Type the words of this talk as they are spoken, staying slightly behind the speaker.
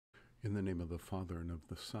In the name of the Father, and of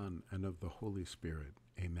the Son, and of the Holy Spirit.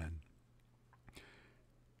 Amen.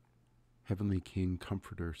 Heavenly King,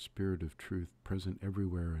 Comforter, Spirit of truth, present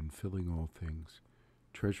everywhere and filling all things,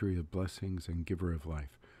 treasury of blessings and giver of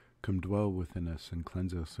life, come dwell within us and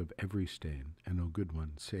cleanse us of every stain, and, O Good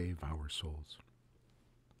One, save our souls.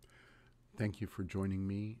 Thank you for joining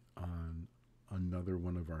me on another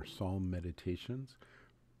one of our psalm meditations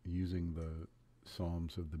using the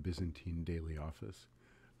Psalms of the Byzantine Daily Office.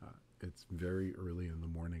 It's very early in the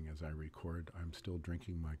morning as I record. I'm still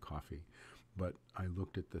drinking my coffee, but I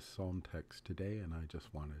looked at this psalm text today and I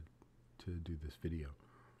just wanted to do this video.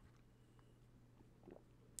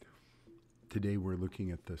 Today we're looking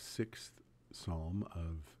at the sixth psalm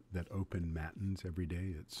that open matins every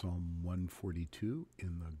day. It's Psalm 142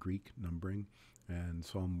 in the Greek numbering and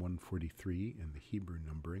Psalm 143 in the Hebrew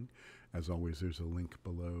numbering. As always, there's a link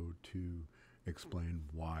below to explain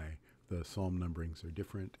why the psalm numberings are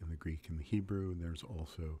different in the Greek and the Hebrew. And there's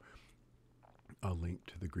also a link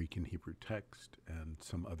to the Greek and Hebrew text and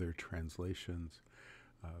some other translations.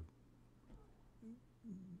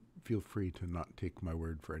 Feel free to not take my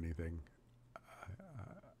word for anything.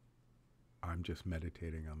 I'm just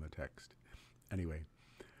meditating on the text. Anyway,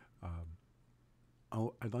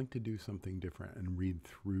 I'd like to do something different and read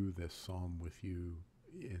through this psalm with you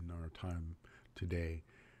in our time today.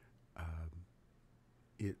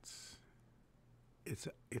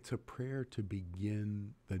 It's a prayer to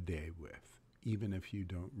begin the day with, even if you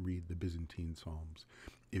don't read the Byzantine Psalms.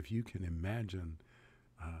 If you can imagine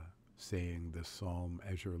saying this psalm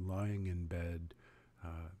as you're lying in bed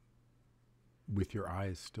with your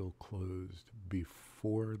eyes still closed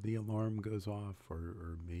before the alarm goes off,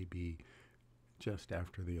 or maybe just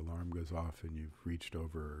after the alarm goes off and you've reached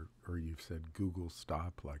over or you've said Google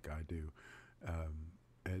stop like I do,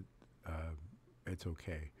 it's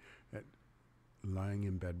okay. Lying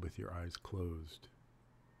in bed with your eyes closed,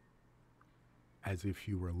 as if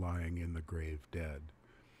you were lying in the grave dead.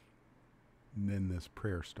 And then this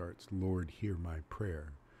prayer starts, Lord, hear my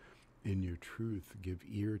prayer. In your truth, give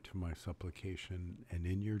ear to my supplication, and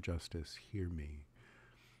in your justice, hear me.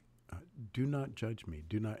 Do not judge me.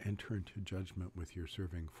 Do not enter into judgment with your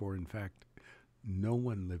serving, for in fact, no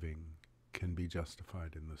one living can be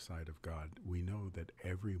justified in the sight of God. We know that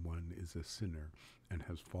everyone is a sinner and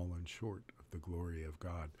has fallen short of the glory of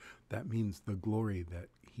God. That means the glory that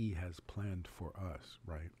he has planned for us,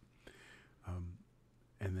 right?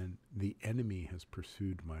 And then the enemy has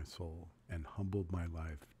pursued my soul and humbled my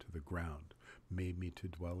life to the ground, made me to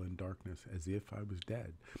dwell in darkness as if I was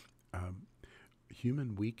dead.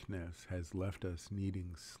 Human weakness has left us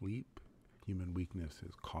needing sleep. Human weakness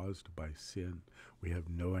is caused by sin. We have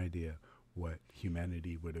no idea what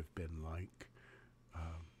humanity would have been like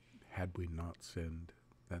had we not sinned.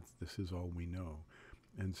 This is all we know.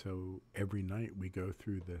 And so every night we go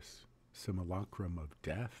through this simulacrum of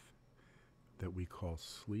death that we call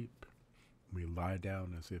sleep. We lie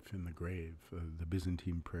down as if in the grave. The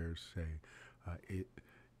Byzantine prayers say,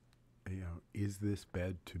 is this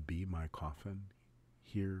bed to be my coffin?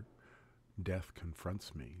 Here death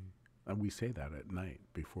confronts me. And we say that at night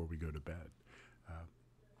before we go to bed.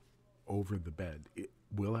 Over the bed.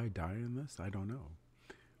 Will I die in this? I don't know.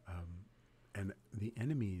 And the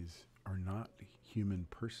enemies are not human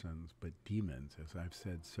persons, but demons, as I've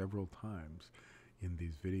said several times in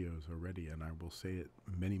these videos already, and I will say it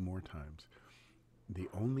many more times. The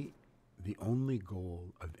only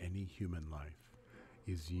goal of any human life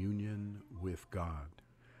is union with God,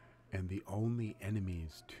 and the only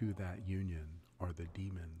enemies to that union are the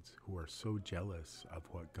demons, who are so jealous of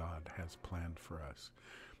what God has planned for us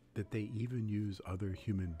that they even use other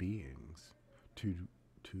human beings to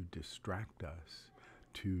distract us,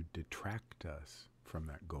 to detract us from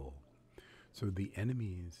that goal. So the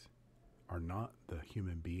enemies are not the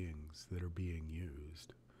human beings that are being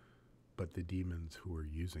used, but the demons who are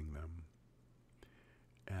using them.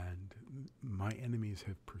 And my enemies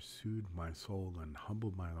have pursued my soul and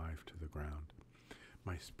humbled my life to the ground.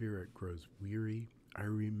 My spirit grows weary. I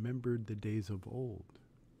remembered the days of old,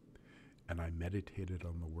 and I meditated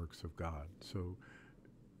on the works of God. So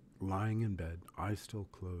lying in bed, eyes still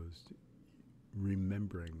closed,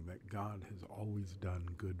 remembering that God has always done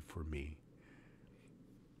good for me.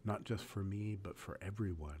 Not just for me, but for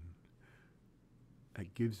everyone.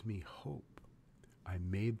 That gives me hope. I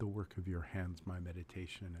made the work of your hands my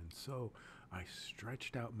meditation, and so I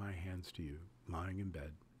stretched out my hands to you, lying in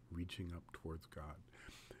bed, reaching up towards God.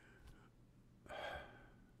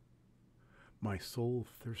 My soul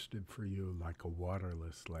thirsted for you like a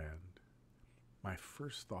waterless land. My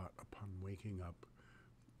first thought upon waking up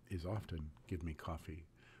is often, give me coffee,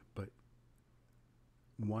 but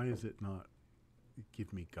why is it not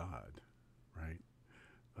give me God, right?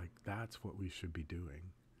 Like that's what we should be doing,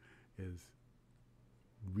 is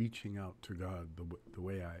reaching out to God the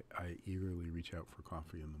way I eagerly reach out for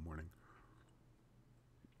coffee in the morning.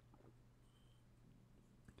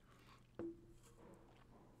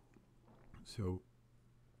 So,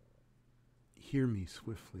 hear me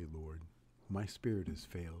swiftly, Lord. My spirit has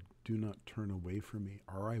failed. Do not turn away from me,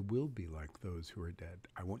 or I will be like those who are dead.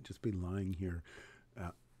 I won't just be lying here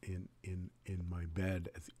in my bed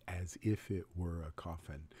as if it were a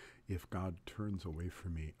coffin. If God turns away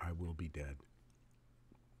from me, I will be dead.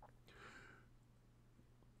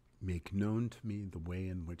 Make known to me the way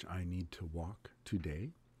in which I need to walk today.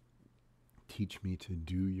 Teach me to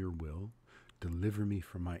do your will. Deliver me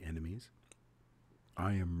from my enemies.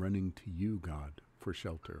 I am running to you, God, for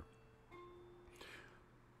shelter.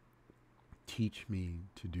 Teach me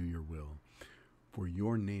to do your will. For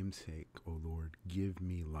your name's sake, O Lord, give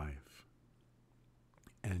me life.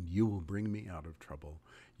 And you will bring me out of trouble.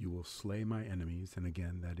 You will slay my enemies, and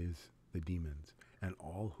again, that is the demons, and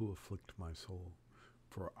all who afflict my soul.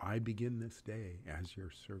 For I begin this day as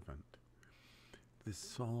your servant. This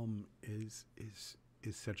psalm is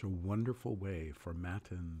such a wonderful way for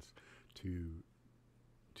matins to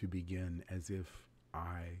begin as if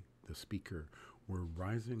I, the speaker, were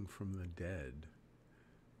rising from the dead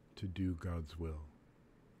to do God's will.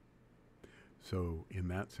 So in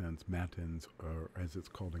that sense, matins, or as it's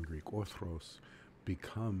called in Greek, orthros,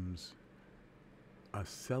 becomes a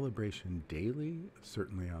celebration daily,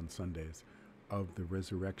 certainly on Sundays, of the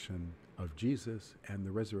resurrection of Jesus and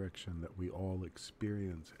the resurrection that we all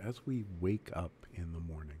experience as we wake up in the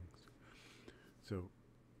mornings. So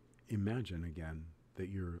imagine again that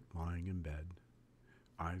you're lying in bed,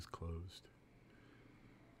 eyes closed.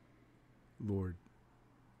 Lord,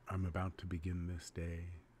 I'm about to begin this day.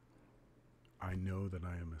 I know that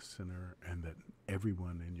I am a sinner and that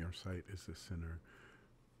everyone in your sight is a sinner.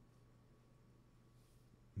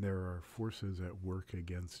 There are forces at work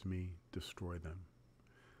against me. Destroy them.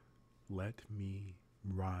 Let me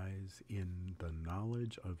rise in the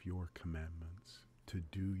knowledge of your commandments to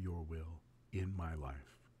do your will in my life.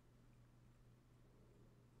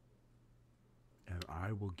 And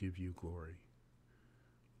I will give you glory.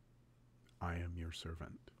 I am your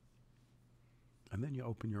servant. And then you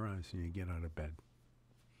open your eyes and you get out of bed.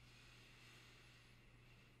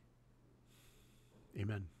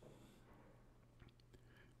 Amen.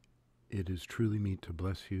 It is truly meet to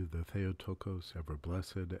bless you, the Theotokos, ever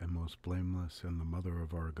blessed and most blameless, and the mother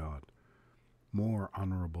of our God, more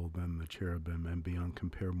honorable than the cherubim, and beyond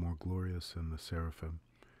compare more glorious than the seraphim.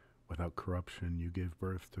 Without corruption you gave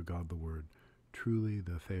birth to God the Word. Truly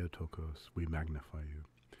the Theotokos, we magnify you.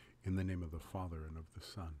 In the name of the Father, and of the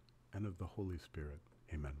Son, and of the Holy Spirit.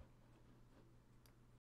 Amen.